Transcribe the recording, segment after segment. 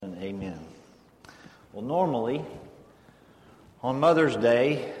Amen. Well, normally, on Mother's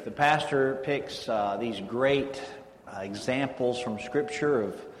Day, the pastor picks these great examples from Scripture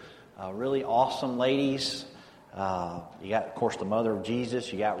of really awesome ladies. You got, of course, the mother of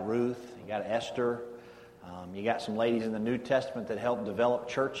Jesus. You got Ruth. You got Esther. You got some ladies in the New Testament that helped develop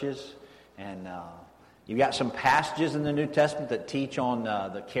churches. And you got some passages in the New Testament that teach on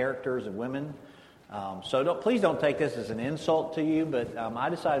the characters of women. So please don't take this as an insult to you, but I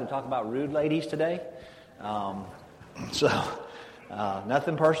decided to talk about rude ladies today.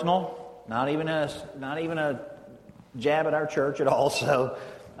 Nothing personal, not even a jab at our church at all. So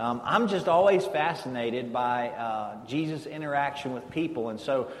I'm just always fascinated by Jesus' interaction with people, and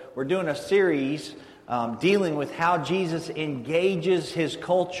so we're doing a series dealing with how Jesus engages his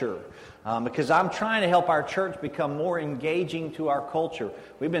culture. Because I'm trying to help our church become more engaging to our culture.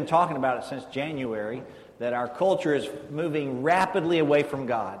 We've been talking about it since January, that our culture is moving rapidly away from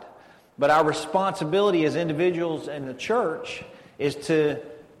God. But our responsibility as individuals in the church is to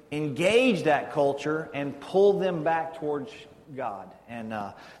engage that culture and pull them back towards God. And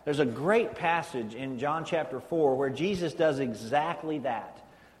there's a great passage in John chapter 4 where Jesus does exactly that.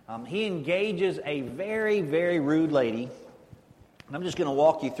 He engages a very, very rude lady. I'm just going to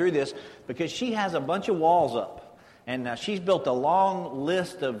walk you through this because she has a bunch of walls up. And she's built a long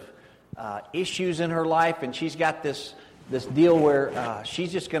list of issues in her life. And she's got this deal where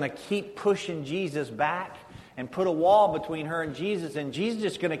she's just going to keep pushing Jesus back and put a wall between her and Jesus. And Jesus is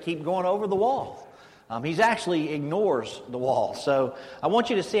just going to keep going over the wall. He actually ignores the wall. So I want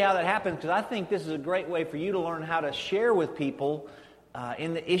you to see how that happens because I think this is a great way for you to learn how to share with people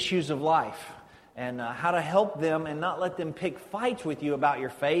in the issues of life. And how to help them and not let them pick fights with you about your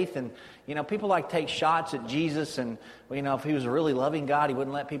faith. And, people like take shots at Jesus. And, if he was a really loving God, he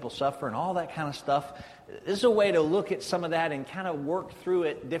wouldn't let people suffer and all that kind of stuff. This is a way to look at some of that and kind of work through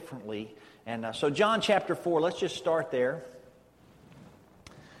it differently. And so John chapter 4, let's just start there.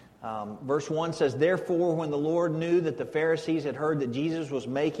 Verse 1 says, "Therefore, when the Lord knew that the Pharisees had heard that Jesus was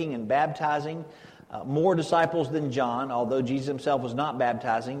making and baptizing more disciples than John, although Jesus himself was not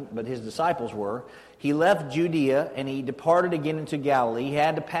baptizing, but his disciples were, he left Judea and he departed again into Galilee. He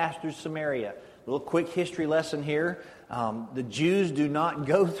had to pass through Samaria." A little quick history lesson here. The Jews do not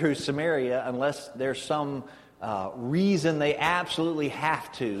go through Samaria unless there's some reason they absolutely have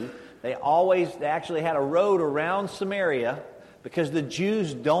to. They actually had a road around Samaria because the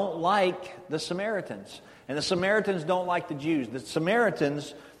Jews don't like the Samaritans. And the Samaritans don't like the Jews. The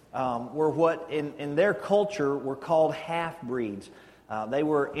Samaritans were what in their culture were called half-breeds. They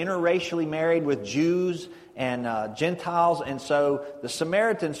were interracially married with Jews and Gentiles, and so the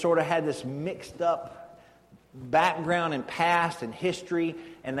Samaritans sort of had this mixed up background and past and history,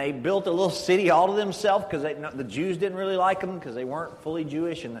 and they built a little city all to themselves because the Jews didn't really like them because they weren't fully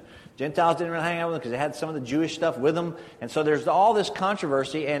Jewish, and the Gentiles didn't really hang out with them because they had some of the Jewish stuff with them. And so there's all this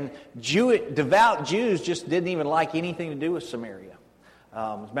controversy, and devout Jews just didn't even like anything to do with Samaria. As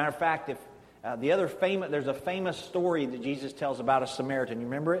a matter of fact, there's a famous story that Jesus tells about a Samaritan. You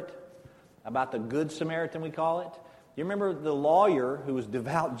remember it? About the Good Samaritan, we call it. You remember the lawyer who was a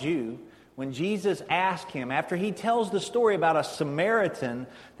devout Jew? When Jesus asked him, after he tells the story about a Samaritan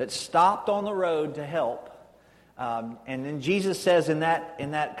that stopped on the road to help, and then Jesus says in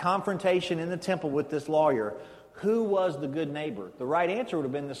that confrontation in the temple with this lawyer, who was the good neighbor? The right answer would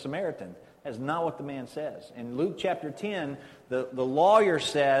have been the Samaritan. That's not what the man says. In Luke chapter 10, the lawyer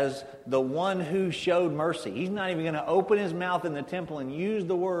says, the one who showed mercy. He's not even going to open his mouth in the temple and use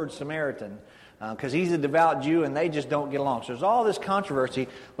the word Samaritan because he's a devout Jew and they just don't get along. So there's all this controversy.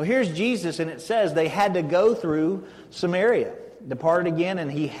 Well, here's Jesus, and it says they had to go through Samaria. Departed again,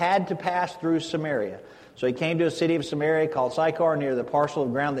 and he had to pass through Samaria. So he came to a city of Samaria called Sychar near the parcel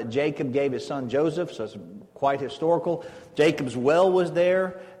of ground that Jacob gave his son Joseph. So it's quite historical. Jacob's well was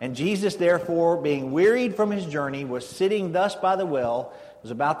there, and Jesus, therefore, being wearied from his journey, was sitting thus by the well. It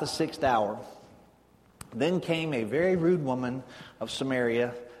was about the 6th hour. Then came a very rude woman of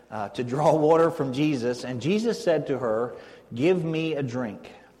Samaria to draw water from Jesus, and Jesus said to her, "Give me a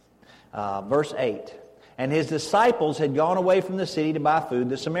drink." Verse 8. And his disciples had gone away from the city to buy food.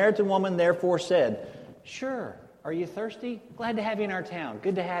 The Samaritan woman therefore said, "Sure, are you thirsty? Glad to have you in our town.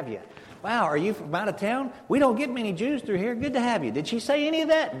 Good to have you. Wow, are you from out of town? We don't get many Jews through here. Good to have you." Did she say any of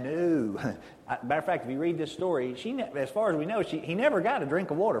that? No. Matter of fact, if you read this story, as far as we know, he never got a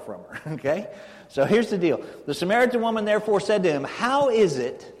drink of water from her. Okay? So here's the deal. The Samaritan woman therefore said to him, "How is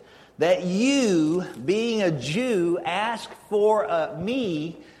it that you, being a Jew, ask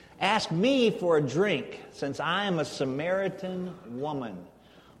me for a drink, since I am a Samaritan woman?"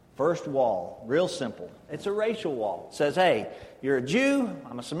 First wall, real simple. It's a racial wall. It says, hey, you're a Jew,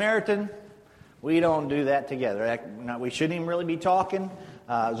 I'm a Samaritan. We don't do that together. We shouldn't even really be talking. It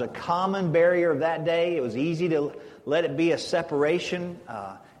was a common barrier of that day. It was easy to let it be a separation.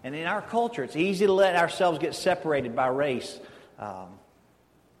 And in our culture, it's easy to let ourselves get separated by race.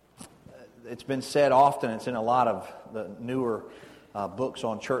 It's been said often, it's in a lot of the newer books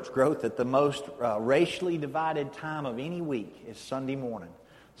on church growth, that the most racially divided time of any week is Sunday morning.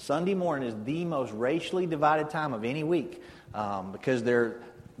 Sunday morning is the most racially divided time of any week because there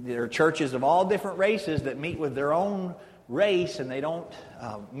are churches of all different races that meet with their own race, and they don't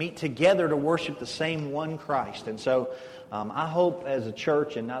meet together to worship the same one Christ. And so I hope as a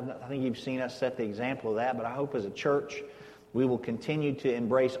church, and I think you've seen us set the example of that, but I hope as a church we will continue to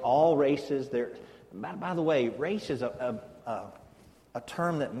embrace all races. By the way, race is a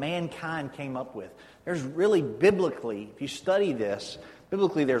term that mankind came up with. There's really biblically, if you study this,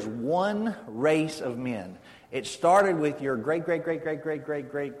 biblically there's one race of men. It started with your great,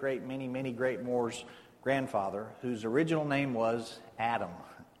 many great more's grandfather, whose original name was Adam.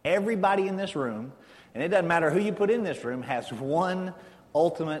 Everybody in this room, and it doesn't matter who you put in this room, has one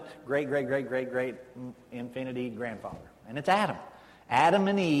ultimate great infinity grandfather, and it's Adam. Adam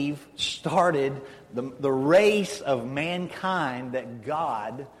and Eve started the race of mankind that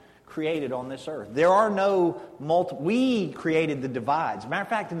God created on this earth. There are no we created the divides. As a matter of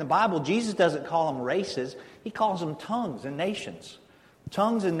fact, in the Bible, Jesus doesn't call them races. He calls them tongues and nations.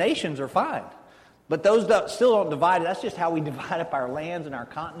 Tongues and nations are fine. But those still don't divide. That's just how we divide up our lands and our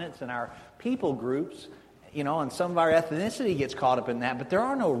continents and our people groups. And some of our ethnicity gets caught up in that. But there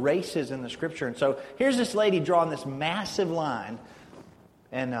are no races in the Scripture. And so here's this lady drawing this massive line.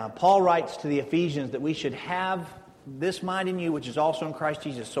 And Paul writes to the Ephesians that we should have this mind in you, which is also in Christ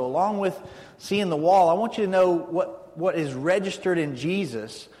Jesus. So along with seeing the wall, I want you to know what is registered in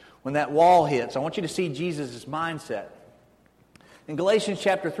Jesus when that wall hits. I want you to see Jesus' mindset. In Galatians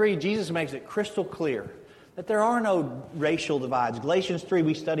chapter 3, Jesus makes it crystal clear that there are no racial divides. Galatians 3,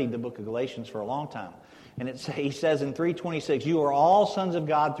 we studied the book of Galatians for a long time. And he says in 3:26, you are all sons of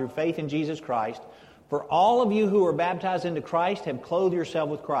God through faith in Jesus Christ. For all of you who are baptized into Christ have clothed yourself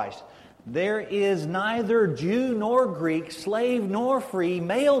with Christ. There is neither Jew nor Greek, slave nor free,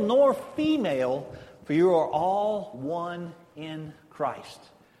 male nor female, for you are all one in Christ.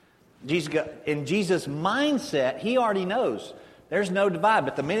 In Jesus' mindset, he already knows there's no divide.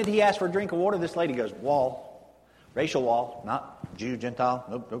 But the minute he asks for a drink of water, this lady goes, wall, racial wall, not Jew, Gentile,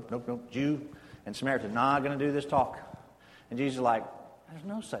 nope, Jew and Samaritan, not going to do this talk. And Jesus is like, there's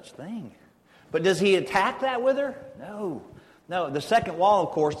no such thing. But does he attack that with her? No. The second wall, of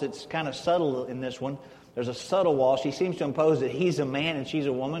course, it's kind of subtle in this one. There's a subtle wall. She seems to impose that he's a man and she's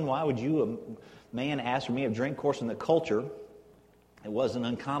a woman. Why would you, a man, ask for me a drink? Of course, in the culture, it wasn't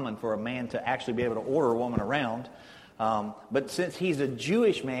uncommon for a man to actually be able to order a woman around. But since he's a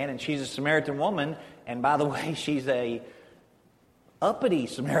Jewish man and she's a Samaritan woman, and by the way, she's a uppity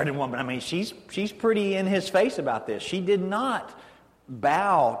Samaritan woman. I mean, she's pretty in his face about this. She did not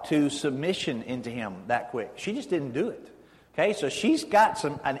bow to submission into him that quick. She just didn't do it. Okay, so she's got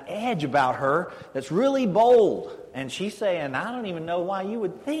an edge about her that's really bold. And she's saying, I don't even know why you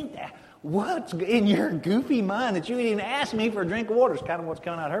would think that. What's in your goofy mind that you would even ask me for a drink of water? Is kind of what's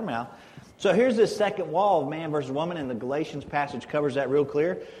coming out of her mouth. So here's this second wall of man versus woman, and the Galatians passage covers that real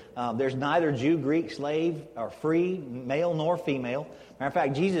clear. There's neither Jew, Greek, slave, or free, male nor female. Matter of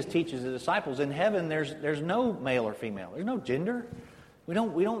fact, Jesus teaches the disciples in heaven there's no male or female. There's no gender. We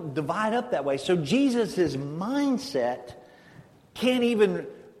don't divide up that way. So Jesus' mindset can't even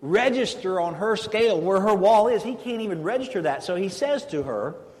register on her scale where her wall is. He can't even register that. So he says to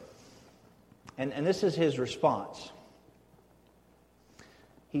her, and this is his response.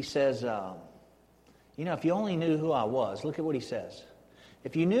 He says, if you only knew who I was, look at what he says.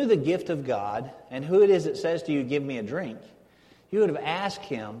 If you knew the gift of God and who it is that says to you, give me a drink, you would have asked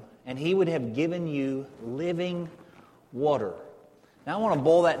him and he would have given you living water. Now, I want to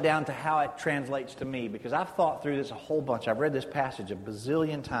boil that down to how it translates to me, because I've thought through this a whole bunch. I've read this passage a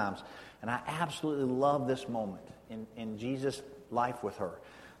bazillion times, and I absolutely love this moment in Jesus' life with her,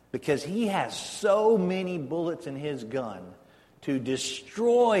 because he has so many bullets in his gun to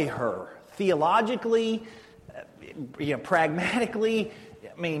destroy her theologically, pragmatically.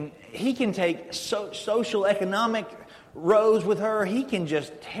 I mean, he can take social, economic rows with her. He can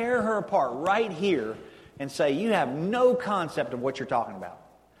just tear her apart right here and say, you have no concept of what you're talking about.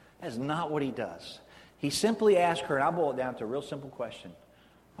 That's not what he does. He simply asks her, and I'll boil it down to a real simple question.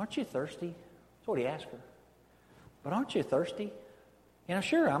 Aren't you thirsty? That's what he asked her. But aren't you thirsty?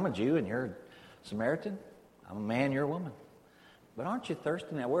 Sure, I'm a Jew and you're a Samaritan. I'm a man, you're a woman. But aren't you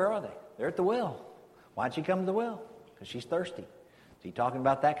thirsty now? Where are they? They're at the well. Why'd she come to the well? Because she's thirsty. Is he talking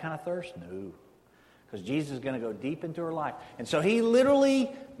about that kind of thirst? No. Because Jesus is going to go deep into her life. And so he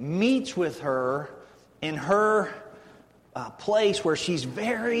literally meets with her in her place where she's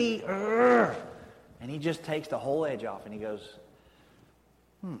very... and he just takes the whole edge off and he goes,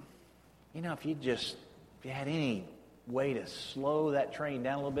 if you had any way to slow that train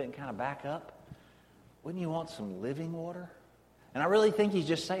down a little bit and kind of back up, wouldn't you want some living water? And I really think he's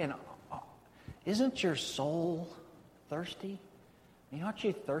just saying, isn't your soul thirsty? I mean, aren't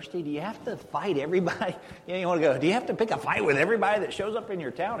you thirsty? Do you have to fight everybody? You want to go, do you have to pick a fight with everybody that shows up in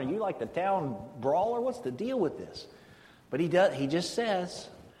your town? Are you like the town brawler? What's the deal with this? But he just says,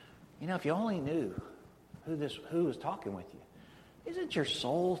 if you only knew who was talking with you. Isn't your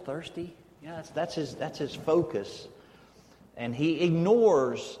soul thirsty? That's his focus. And he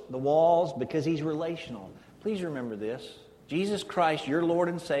ignores the walls because he's relational. Please remember this. Jesus Christ, your Lord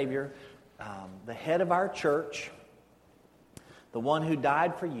and Savior, the head of our church, the one who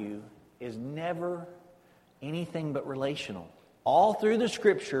died for you, is never anything but relational. All through the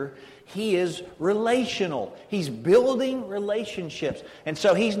Scripture, he is relational. He's building relationships. And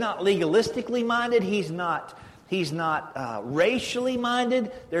so he's not legalistically minded. He's not racially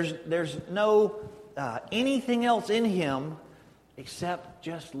minded. There's no anything else in him except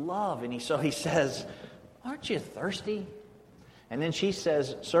just love. And so he says, aren't you thirsty? And then she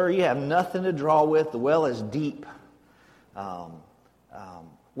says, sir, you have nothing to draw with. The well is deep.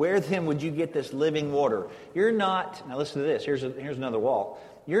 Where then would you get this living water? You're not, now listen to this. Here's another wall.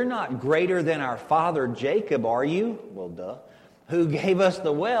 You're not greater than our father Jacob, are you? Well, duh. Who gave us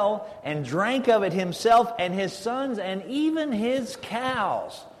the well and drank of it himself and his sons and even his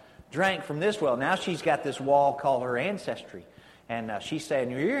cows drank from this well. Now she's got this wall called her ancestry. And she's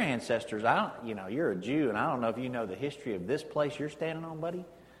saying, your ancestors, you're a Jew, and I don't know if you know the history of this place you're standing on, buddy.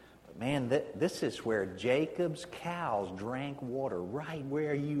 But man, this is where Jacob's cows drank water, right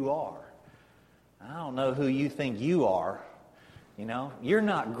where you are. I don't know who you think you are. You're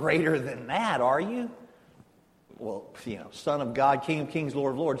not greater than that, are you? Well, Son of God, King of Kings,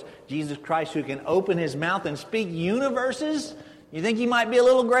 Lord of Lords, Jesus Christ, who can open his mouth and speak universes. You think he might be a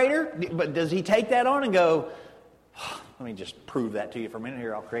little greater? But does he take that on and go, let me just prove that to you for a minute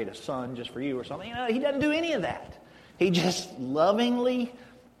here. I'll create a son just for you or something. He doesn't do any of that. He just lovingly,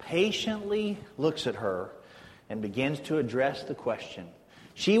 patiently looks at her and begins to address the question.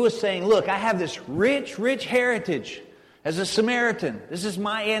 She was saying, look, I have this rich, rich heritage as a Samaritan. This is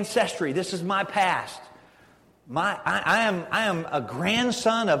my ancestry. This is my past. I am a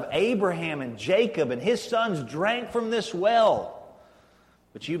grandson of Abraham and Jacob, and his sons drank from this well.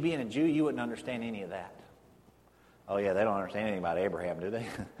 But you being a Jew, you wouldn't understand any of that. Oh yeah, they don't understand anything about Abraham, do they?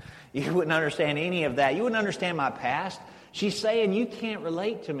 You wouldn't understand any of that. You wouldn't understand my past. She's saying, you can't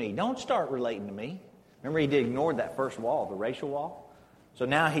relate to me. Don't start relating to me. Remember, he ignored that first wall, the racial wall. So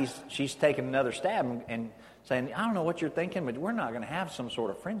now she's taking another stab and saying, I don't know what you're thinking, but we're not going to have some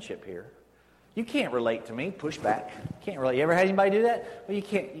sort of friendship here. You can't relate to me. Push back. Can't relate. You ever had anybody do that? Well, you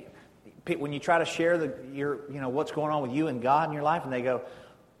can't. When you try to share what's going on with you and God in your life, and they go,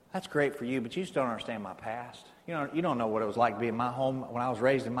 that's great for you, but you just don't understand my past. You don't know what it was like to be in my home when I was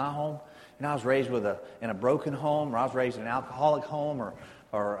raised in my home. I was raised in a broken home, or I was raised in an alcoholic home,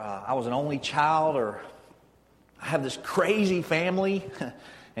 or I was an only child, or I have this crazy family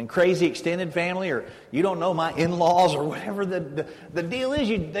and crazy extended family, or you don't know my in-laws, or whatever the deal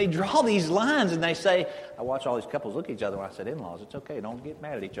is. They draw these lines and they say, I watch all these couples look at each other when I said in-laws. It's okay. Don't get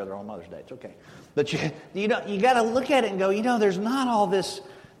mad at each other on Mother's Day. It's okay. But you got to look at it and go, there's not all this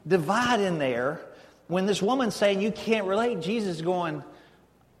divide in there. When this woman's saying you can't relate, Jesus is going,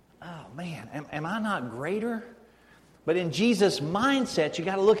 oh man, am I not greater? But in Jesus' mindset, you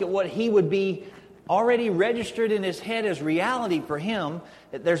got to look at what he would be already registered in his head as reality for him.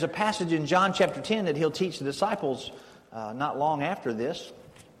 There's a passage in John chapter 10 that he'll teach the disciples not long after this,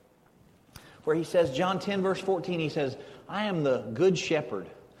 where he says, John 10 verse 14, he says, I am the good shepherd.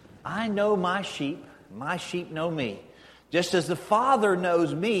 I know my sheep know me. Just as the Father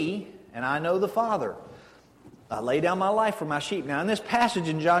knows me, and I know the Father. I lay down my life for my sheep. Now in this passage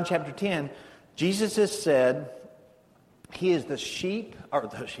in John chapter 10, Jesus has said, he is the sheep.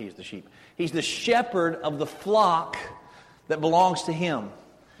 He's the shepherd of the flock that belongs to him.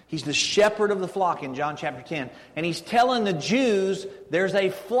 He's the shepherd of the flock in John chapter 10. And he's telling the Jews, there's a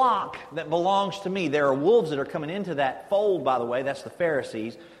flock that belongs to me. There are wolves that are coming into that fold, by the way. That's the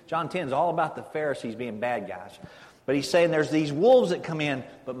Pharisees. John 10 is all about the Pharisees being bad guys. But he's saying there's these wolves that come in,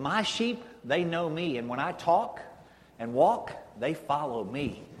 but my sheep, they know me. And when I talk and walk, they follow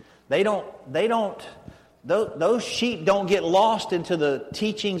me. They don't those sheep don't get lost into the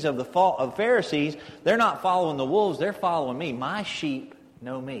teachings of the Pharisees. They're not following the wolves. They're following me. My sheep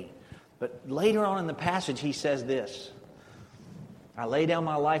know me. But later on in the passage, he says this. I lay down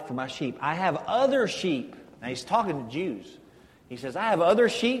my life for my sheep. I have other sheep. Now he's talking to Jews. He says, I have other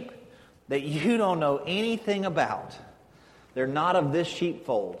sheep that you don't know anything about. They're not of this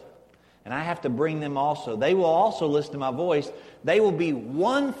sheepfold. And I have to bring them also. They will also listen to my voice. They will be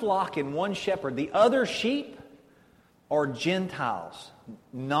one flock and one shepherd. The other sheep are Gentiles,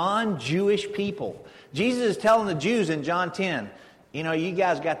 non-Jewish people. Jesus is telling the Jews in John 10, you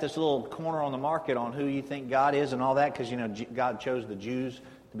guys got this little corner on the market on who you think God is and all that, because, God chose the Jews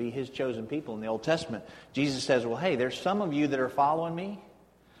to be His chosen people in the Old Testament. Jesus says, well, hey, there's some of you that are following me,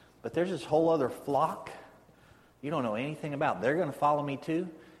 but there's this whole other flock you don't know anything about. They're going to follow me too.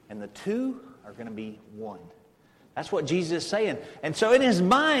 And the two are going to be one. That's what Jesus is saying. And so in his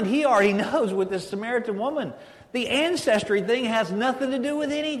mind, he already knows with this Samaritan woman, the ancestry thing has nothing to do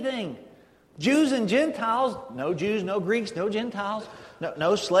with anything. Jews and Gentiles, no Jews, no Greeks, no Gentiles,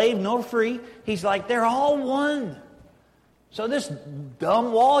 no slave, no free. He's like, they're all one. So this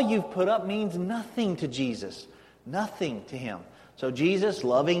dumb wall you've put up means nothing to Jesus. Nothing to him. So Jesus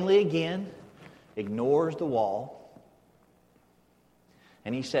lovingly again ignores the wall.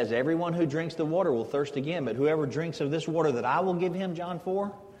 And he says, everyone who drinks the water will thirst again, but whoever drinks of this water that I will give him, John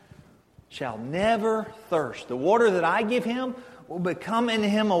 4, shall never thirst. The water that I give him will become in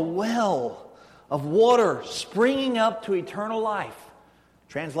him a well of water springing up to eternal life.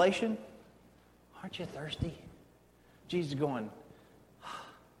 Translation, aren't you thirsty? Jesus is going,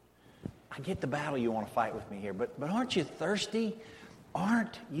 I get the battle you want to fight with me here, but aren't you thirsty?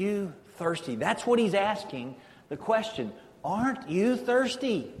 Aren't you thirsty? That's what he's asking the question. Aren't you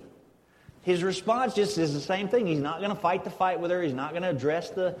thirsty? His response just is the same thing. He's not going to fight the fight with her. He's not going to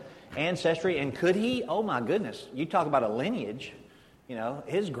address the ancestry. And could he? Oh my goodness. You talk about a lineage.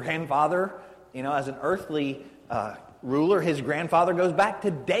 His grandfather, as an earthly ruler, his grandfather goes back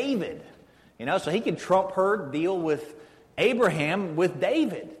to David. So he could trump her deal with Abraham with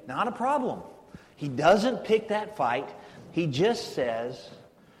David. Not a problem. He doesn't pick that fight. He just says,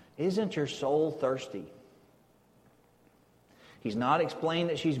 isn't your soul thirsty? He's not explained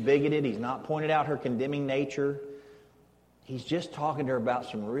that she's bigoted. He's not pointed out her condemning nature. He's just talking to her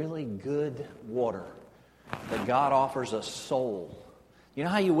about some really good water that God offers a soul. You know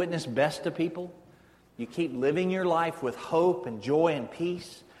how you witness best to people? You keep living your life with hope and joy and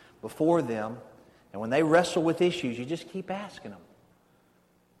peace before them. And when they wrestle with issues, you just keep asking them,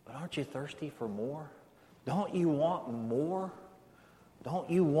 but aren't you thirsty for more? Don't you want more? Don't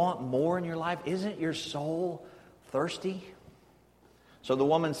you want more in your life? Isn't your soul thirsty? So the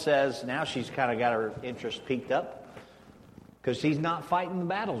woman says, now she's kind of got her interest piqued up because she's not fighting the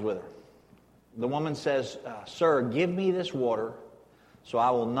battles with her. The woman says, Sir, give me this water so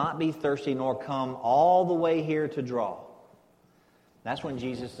I will not be thirsty nor come all the way here to draw. That's when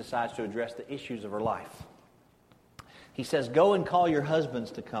Jesus decides to address the issues of her life. He says, go and call your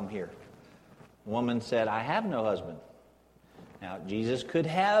husbands to come here. The woman said, I have no husband. Now, Jesus could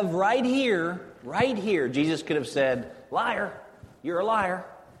have right here, Jesus could have said, liar. You're a liar.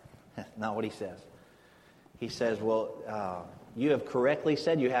 Not what he says. He says, well, you have correctly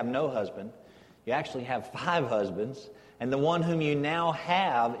said you have no husband. You actually have 5 husbands, and the one whom you now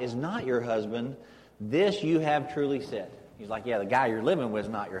have is not your husband. This you have truly said. He's like, yeah, the guy you're living with is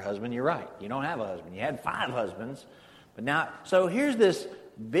not your husband. You're right. You don't have a husband. You had 5 husbands. But now, so here's this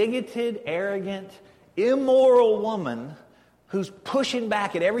bigoted, arrogant, immoral woman who's pushing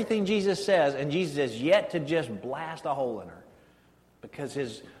back at everything Jesus says, and Jesus has yet to just blast a hole in her. Because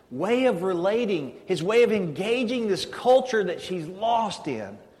his way of relating, his way of engaging this culture that she's lost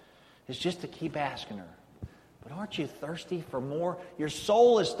in is just to keep asking her, but aren't you thirsty for more? Your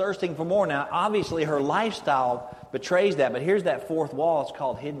soul is thirsting for more. Now, obviously, her lifestyle betrays that, but here's that fourth wall. It's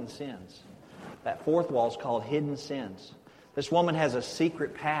called hidden sins. That fourth wall is called hidden sins. This woman has a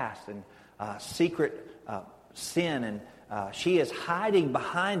secret past and secret sin, and she is hiding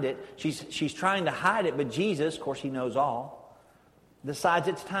behind it. She's trying to hide it, but Jesus, of course, he knows all, decides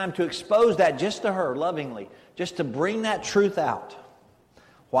it's time to expose that just to her lovingly, just to bring that truth out.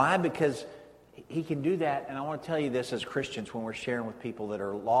 Why? Because he can do that, and I want to tell you this as Christians when we're sharing with people that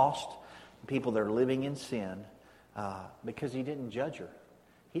are lost, people that are living in sin, because he didn't judge her.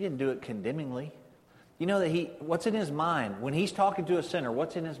 He didn't do it condemningly. You know that what's in his mind? When he's talking to a sinner,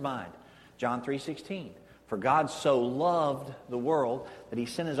 what's in his mind? John 3:16. For God so loved the world that he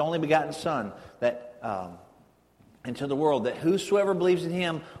sent his only begotten Son that into the world, that whosoever believes in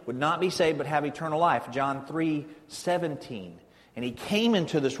him would not be saved but have eternal life. John 3:17. And He came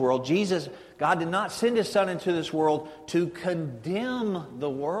into this world. God did not send His Son into this world to condemn the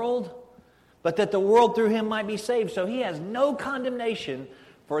world, but that the world through Him might be saved. So He has no condemnation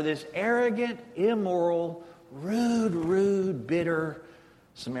for this arrogant, immoral, rude, bitter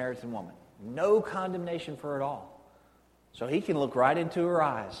Samaritan woman. No condemnation for it all. So He can look right into her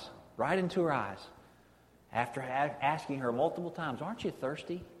eyes, after asking her multiple times, aren't you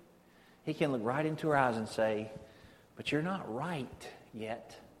thirsty? He can look right into her eyes and say, but you're not right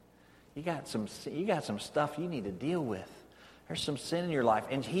yet. You got some stuff you need to deal with. There's some sin in your life.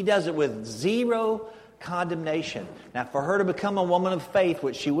 And He does it with zero condemnation. Now, for her to become a woman of faith,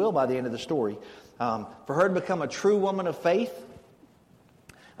 which she will by the end of the story, for her to become a true woman of faith,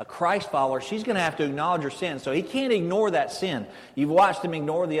 a Christ follower, she's going to have to acknowledge her sin. So He can't ignore that sin. You've watched Him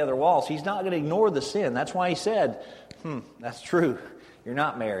ignore the other walls. He's not going to ignore the sin. That's why He said, that's true. You're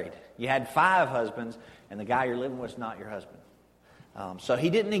not married. You had 5 husbands, and the guy you're living with is not your husband. So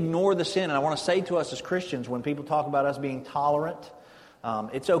He didn't ignore the sin. And I want to say to us as Christians, when people talk about us being tolerant,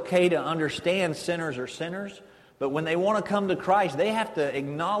 it's okay to understand sinners are sinners. But when they want to come to Christ, they have to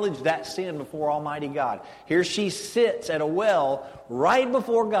acknowledge that sin before Almighty God. Here she sits at a well right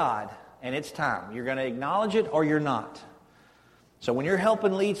before God, and it's time. You're going to acknowledge it or you're not. So when you're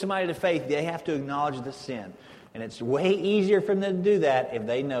helping lead somebody to faith, they have to acknowledge the sin. And it's way easier for them to do that if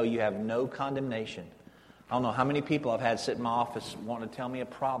they know you have no condemnation. I don't know how many people I've had sit in my office wanting to tell me a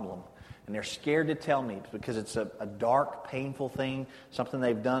problem, and they're scared to tell me because it's a dark, painful thing, something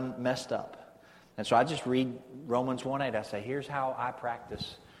they've done messed up. And so I just read Romans 1:8. I say, here's how I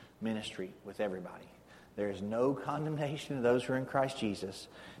practice ministry with everybody. There is no condemnation to those who are in Christ Jesus.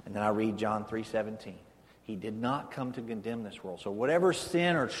 And then I read John 3:17. He did not come to condemn this world. So whatever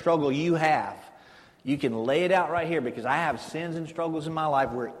sin or struggle you have, you can lay it out right here, because I have sins and struggles in my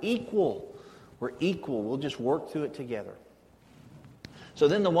life. We're equal. We're equal. We'll just work through it together. So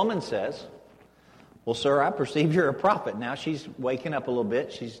then the woman says, well, sir, I perceive you're a prophet. Now she's waking up a little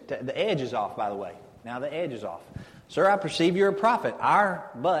bit. The edge is off, by the way. Now the edge is off. Sir, I perceive you're a prophet.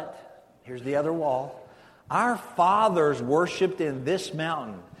 But here's the other wall. Our fathers worshipped in this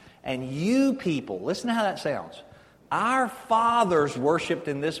mountain, and you people, listen to how that sounds. Our fathers worshipped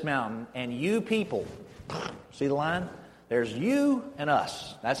in this mountain, and you people, see the line? There's you and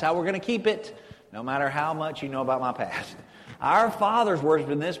us. That's how we're going to keep it, no matter how much you know about my past. Our fathers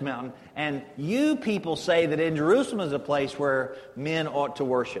worshipped in this mountain, and you people say that in Jerusalem is a place where men ought to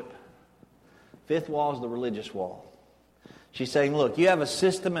worship. 5th wall is the religious wall. She's saying, look, you have a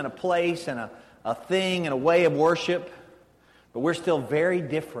system and a place and a thing and a way of worship, but we're still very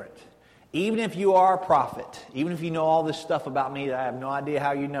different. Even if you are a prophet, even if you know all this stuff about me that I have no idea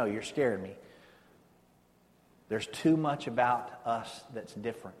how you know, you're scaring me. There's too much about us that's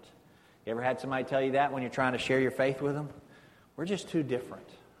different. You ever had somebody tell you that when you're trying to share your faith with them? We're just too different.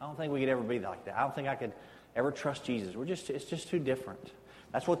 I don't think we could ever be like that. I don't think I could ever trust Jesus. It's just too different.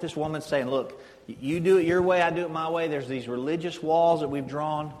 That's what this woman's saying. Look, you do it your way, I do it my way. There's these religious walls that we've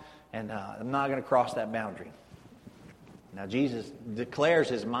drawn, and I'm not going to cross that boundary. Now, Jesus declares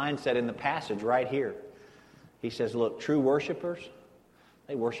His mindset in the passage right here. He says, look, true worshipers,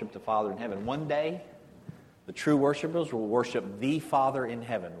 they worship the Father in heaven. One day, the true worshipers will worship the Father in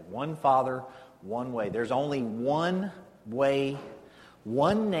heaven. One Father, one way. There's only one way,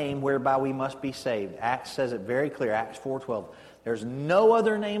 one name whereby we must be saved. Acts says it very clear, Acts 4:12. There's no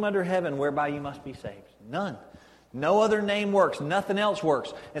other name under heaven whereby you must be saved. None. No other name works. Nothing else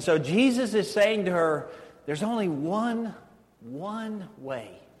works. And so Jesus is saying to her, there's only one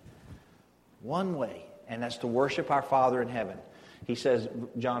way. One way. And that's to worship our Father in heaven. He says,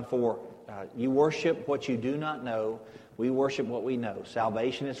 John 4, you worship what you do not know. We worship what we know.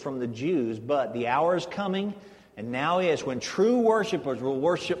 Salvation is from the Jews, but the hour is coming, and now is, when true worshipers will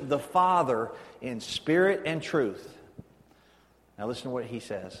worship the Father in spirit and truth. Now listen to what he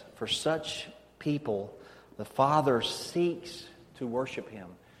says. For such people, the Father seeks to worship Him.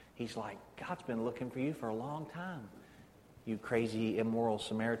 He's like, God's been looking for you for a long time, you crazy, immoral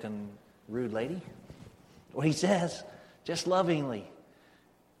Samaritan, rude lady. What he says, just lovingly,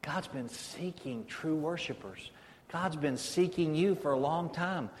 God's been seeking true worshipers. God's been seeking you for a long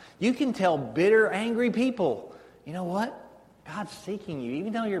time. You can tell bitter, angry people, you know what? God's seeking you,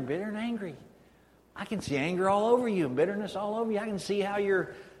 even though you're bitter and angry. I can see anger all over you and bitterness all over you. I can see how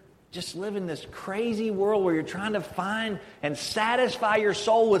you're just living this crazy world where you're trying to find and satisfy your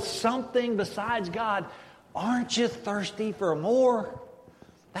soul with something besides God. Aren't you thirsty for more?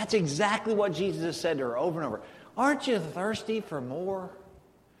 That's exactly what Jesus has said to her over and over. Aren't you thirsty for more?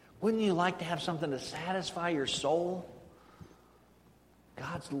 Wouldn't you like to have something to satisfy your soul?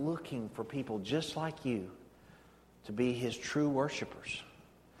 God's looking for people just like you to be His true worshipers.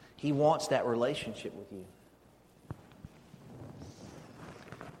 He wants that relationship with you.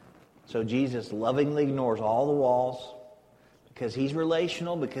 So Jesus lovingly ignores all the walls because He's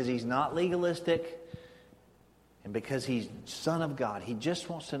relational, because He's not legalistic, and because He's Son of God. He just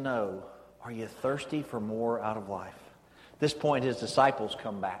wants to know, are you thirsty for more out of life? At this point, His disciples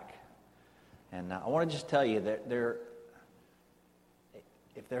come back. And I want to just tell you that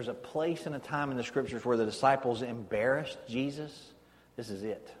if there's a place and a time in the Scriptures where the disciples embarrassed Jesus, this is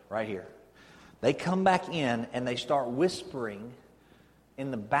it, right here. They come back in and they start whispering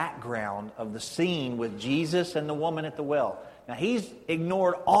in the background of the scene with Jesus and the woman at the well. Now, He's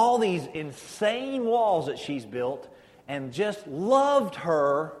ignored all these insane walls that she's built and just loved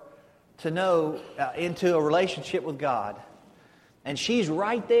her to know into a relationship with God. And she's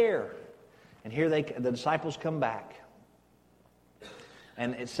right there. And here the disciples come back.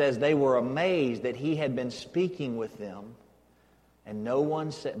 And it says they were amazed that He had been speaking with them. And no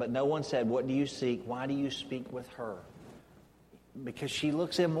one said, "What do you seek? Why do you speak with her?" Because she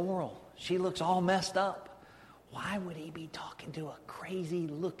looks immoral. She looks all messed up. Why would He be talking to a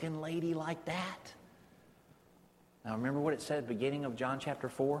crazy-looking lady like that? Now, remember what it said at the beginning of John chapter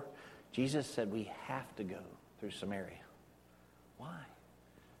 4? Jesus said we have to go through Samaria. Why?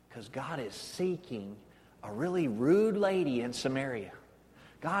 Because God is seeking a really rude lady in Samaria.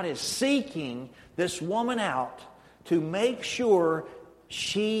 God is seeking this woman out to make sure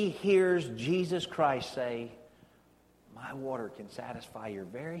she hears Jesus Christ say, "My water can satisfy your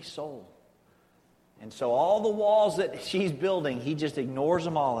very soul." And so all the walls that she's building, He just ignores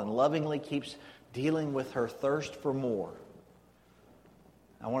them all and lovingly keeps dealing with her thirst for more.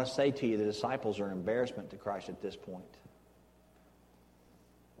 I want to say to you, the disciples are an embarrassment to Christ at this point.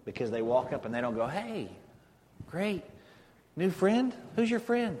 Because they walk up and they don't go, "Hey, great, new friend? Who's your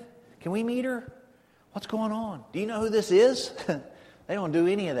friend? Can we meet her? What's going on? Do you know who this is?" They don't do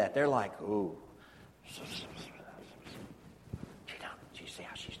any of that. They're like, "Ooh. Do you see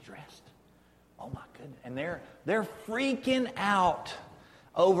how she's dressed? Oh my goodness." And they're freaking out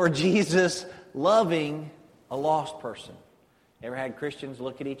over Jesus loving a lost person. Ever had Christians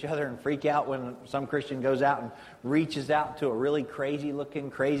look at each other and freak out when some Christian goes out and reaches out to a really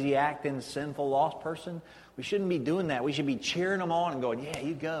crazy-looking, crazy-acting, sinful, lost person? We shouldn't be doing that. We should be cheering them on and going, "Yeah,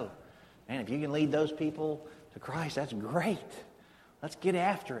 you go. Man, if you can lead those people to Christ, that's great. Let's get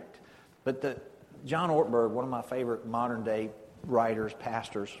after it." But John Ortberg, one of my favorite modern-day writers,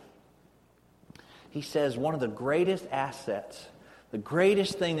 pastors, he says one of the greatest assets, the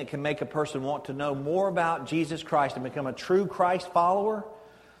greatest thing that can make a person want to know more about Jesus Christ and become a true Christ follower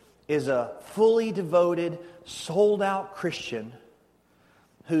is a fully devoted, sold-out Christian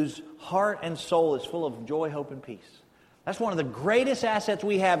whose heart and soul is full of joy, hope, and peace. That's one of the greatest assets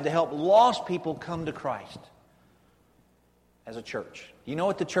we have to help lost people come to Christ as a church. You know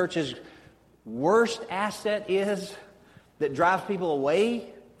what the church's worst asset is that drives people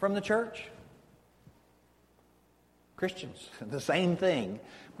away from the church? Christians. The same thing.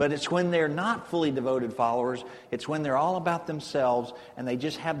 But it's when they're not fully devoted followers. It's when they're all about themselves and they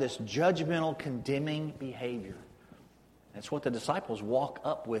just have this judgmental, condemning behavior. That's what the disciples walk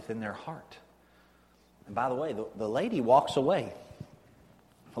up with in their heart. And by the way, the lady walks away.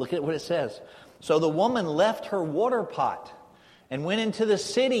 Look at what it says. So the woman left her water pot and went into the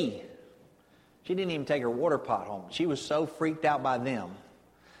city. She didn't even take her water pot home. She was so freaked out by them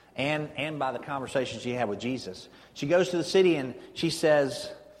and by the conversation she had with Jesus. She goes to the city and she says,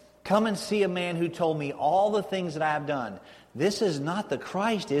 "Come and see a man who told me all the things that I have done. This is not the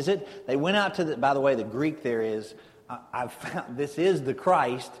Christ, is it?" They went out to by the way, the Greek there is, I've found this is the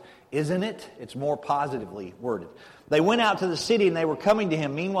Christ, isn't it? It's more positively worded. They went out to the city and they were coming to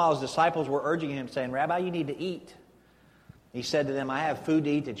Him. Meanwhile, His disciples were urging Him, saying, "Rabbi, you need to eat." He said to them, "I have food to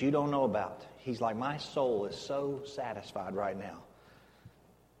eat that you don't know about." He's like, "My soul is so satisfied right now.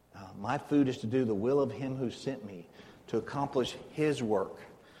 My food is to do the will of Him who sent me, to accomplish His work.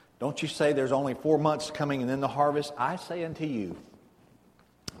 Don't you say there's only 4 months coming and then the harvest? I say unto you,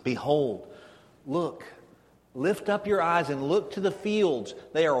 behold, look, lift up your eyes and look to the fields.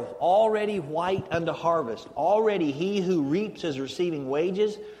 They are already white unto harvest. Already He who reaps is receiving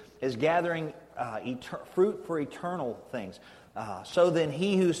wages, is gathering fruit for eternal things. So then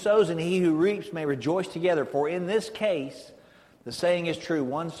He who sows and He who reaps may rejoice together. For in this case, the saying is true,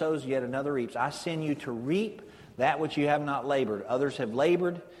 one sows, yet another reaps. I send you to reap that which you have not labored. Others have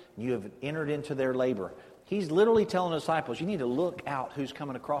labored, and you have entered into their labor. He's literally telling the disciples, you need to look out who's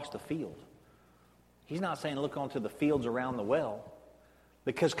coming across the field. He's not saying look onto the fields around the well.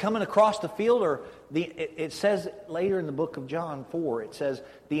 Because coming across the field, it says later in the book of John 4, it says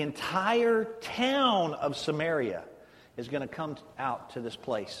the entire town of Samaria is going to come out to this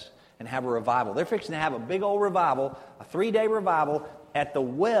place and have a revival. They're fixing to have a big old revival, a 3-day revival at the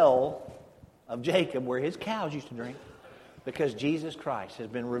well of Jacob where his cows used to drink, because Jesus Christ has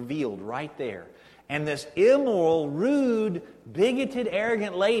been revealed right there. And this immoral, rude, bigoted,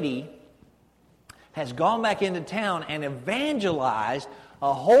 arrogant lady has gone back into town and evangelized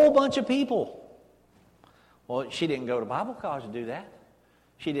a whole bunch of people. Well, she didn't go to Bible college to do that.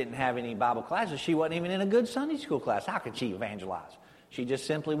 She didn't have any Bible classes. She wasn't even in a good Sunday school class. How could she evangelize? She just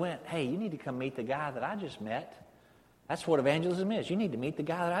simply went, hey, you need to come meet the guy that I just met. That's what evangelism is. You need to meet the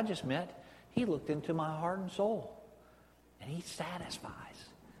guy that I just met. He looked into my heart and soul. And he satisfies.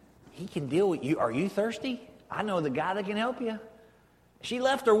 He can deal with you. Are you thirsty? I know the guy that can help you. She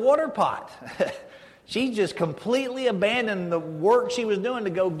left her water pot. She just completely abandoned the work she was doing to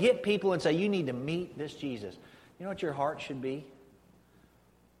go get people and say, you need to meet this Jesus. You know what your heart should be?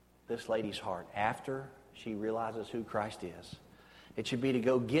 This lady's heart, after she realizes who Christ is. It should be to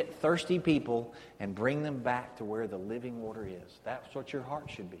go get thirsty people and bring them back to where the living water is. That's what your heart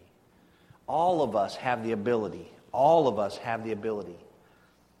should be. All of us have the ability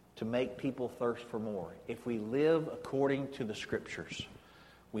to make people thirst for more. If we live according to the Scriptures,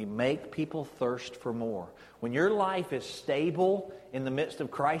 we make people thirst for more. When your life is stable in the midst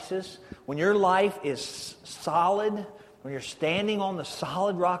of crisis, when your life is solid, when you're standing on the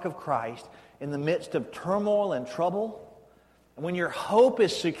solid rock of Christ in the midst of turmoil and trouble, and when your hope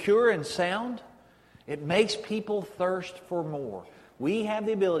is secure and sound, it makes people thirst for more. We have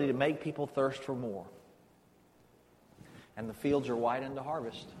the ability to make people thirst for more. And the fields are white unto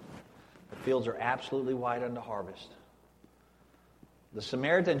harvest. The fields are absolutely white unto harvest. The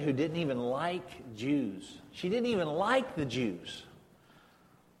Samaritan who didn't even like Jews, she didn't even like the Jews,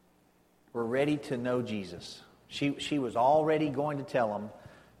 were ready to know Jesus. She was already going to tell them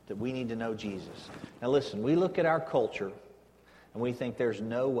that we need to know Jesus. Now listen, we look at our culture and we think there's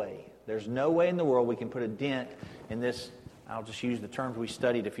no way in the world we can put a dent in this, I'll just use the terms we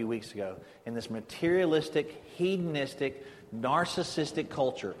studied a few weeks ago, in this materialistic, hedonistic, narcissistic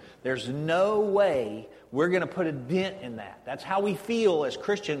culture. There's no way we're going to put a dent in that. That's how we feel as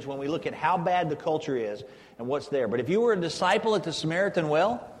Christians when we look at how bad the culture is and what's there. But if you were a disciple at the Samaritan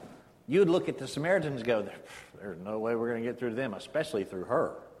well, you would look at the Samaritans and go, there's no way we're going to get through them, especially through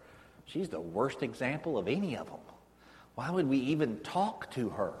her. She's the worst example of any of them. Why would we even talk to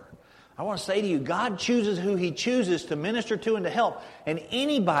her? I want to say to you, God chooses who He chooses to minister to and to help. And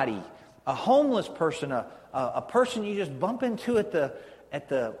anybody, a homeless person, a person you just bump into at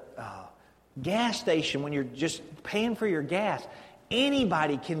the gas station when you're just paying for your gas,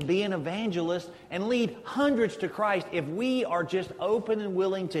 anybody can be an evangelist and lead hundreds to Christ if we are just open and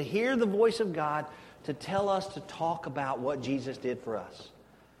willing to hear the voice of God to tell us to talk about what Jesus did for us.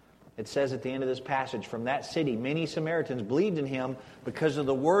 It says at the end of this passage, from that city, many Samaritans believed in Him because of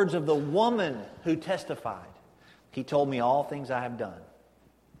the words of the woman who testified. He told me all things I have done.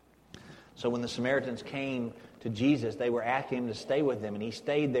 So when the Samaritans came to Jesus, they were asking Him to stay with them, and He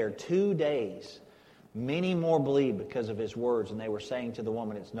stayed there 2 days. Many more believed because of His words, and they were saying to the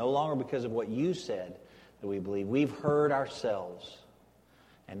woman, it's no longer because of what you said that we believe. We've heard ourselves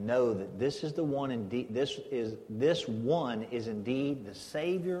and know that this is the one indeed. This one is indeed the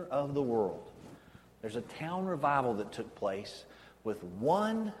Savior of the world. There's a town revival that took place with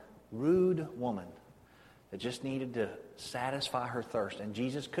one rude woman that just needed to satisfy her thirst, and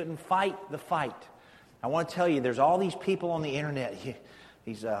Jesus couldn't fight the fight. I want to tell you, there's all these people on the internet.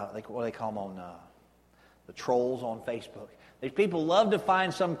 These what do they call them on the trolls on Facebook? These people love to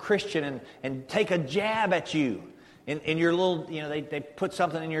find some Christian and take a jab at you. In your little, they put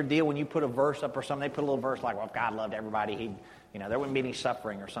something in your deal when you put a verse up or something. They put a little verse like, well, if God loved everybody, there wouldn't be any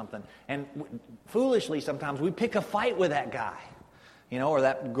suffering or something. And foolishly, sometimes we pick a fight with that guy, or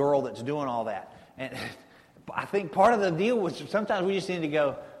that girl that's doing all that. And I think part of the deal was sometimes we just need to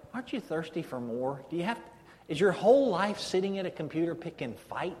go, aren't you thirsty for more? Is your whole life sitting at a computer picking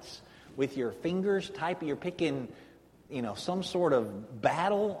fights with your fingers typing? You're picking, some sort of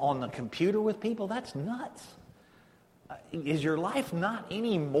battle on the computer with people? That's nuts. Is your life not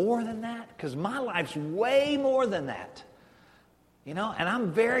any more than that? Because my life's way more than that. And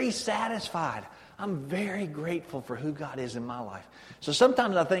I'm very satisfied. I'm very grateful for who God is in my life. So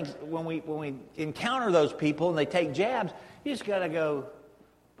sometimes I think when we encounter those people and they take jabs, you just got to go,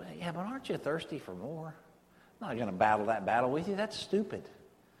 but aren't you thirsty for more? I'm not going to battle that battle with you. That's stupid.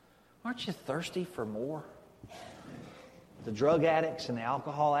 Aren't you thirsty for more? The drug addicts and the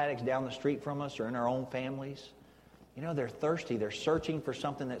alcohol addicts down the street from us or in our own families, they're thirsty. They're searching for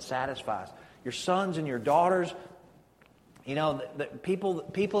something that satisfies. Your sons and your daughters You know, the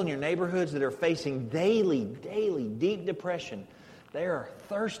people in your neighborhoods that are facing daily deep depression, they are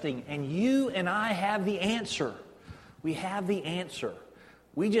thirsting, and you and I have the answer. We have the answer.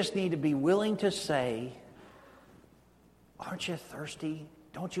 We just need to be willing to say, aren't you thirsty?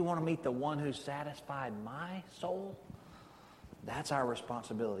 Don't you want to meet the one who satisfied my soul? That's our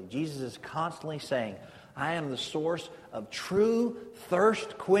responsibility. Jesus is constantly saying, I am the source of true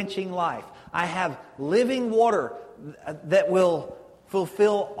thirst-quenching life. I have living water that will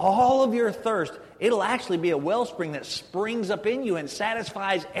fulfill all of your thirst. It'll actually be a wellspring that springs up in you and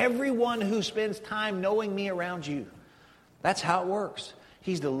satisfies everyone who spends time knowing me around you. That's how it works.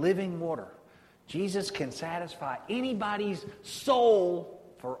 He's the living water. Jesus can satisfy anybody's soul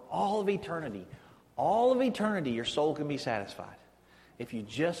for all of eternity. All of eternity, your soul can be satisfied if you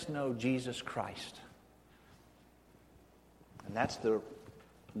just know Jesus Christ. And that's the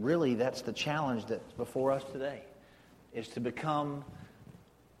challenge that's before us today, is to become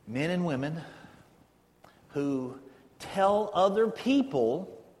men and women who tell other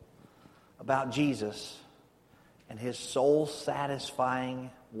people about Jesus and His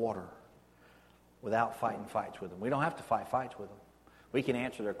soul-satisfying water without fighting fights with them. We don't have to fight fights with them. We can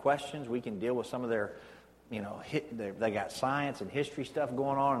answer their questions. We can deal with some of their, they got science and history stuff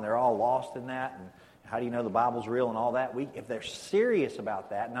going on, and they're all lost in that. And how do you know the Bible's real and all that? If they're serious about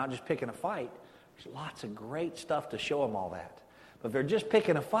that, not just picking a fight, there's lots of great stuff to show them all that. But if they're just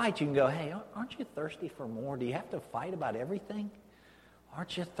picking a fight, you can go, hey, aren't you thirsty for more? Do you have to fight about everything?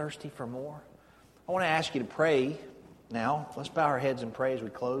 Aren't you thirsty for more? I want to ask you to pray now. Let's bow our heads and pray as we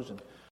close. And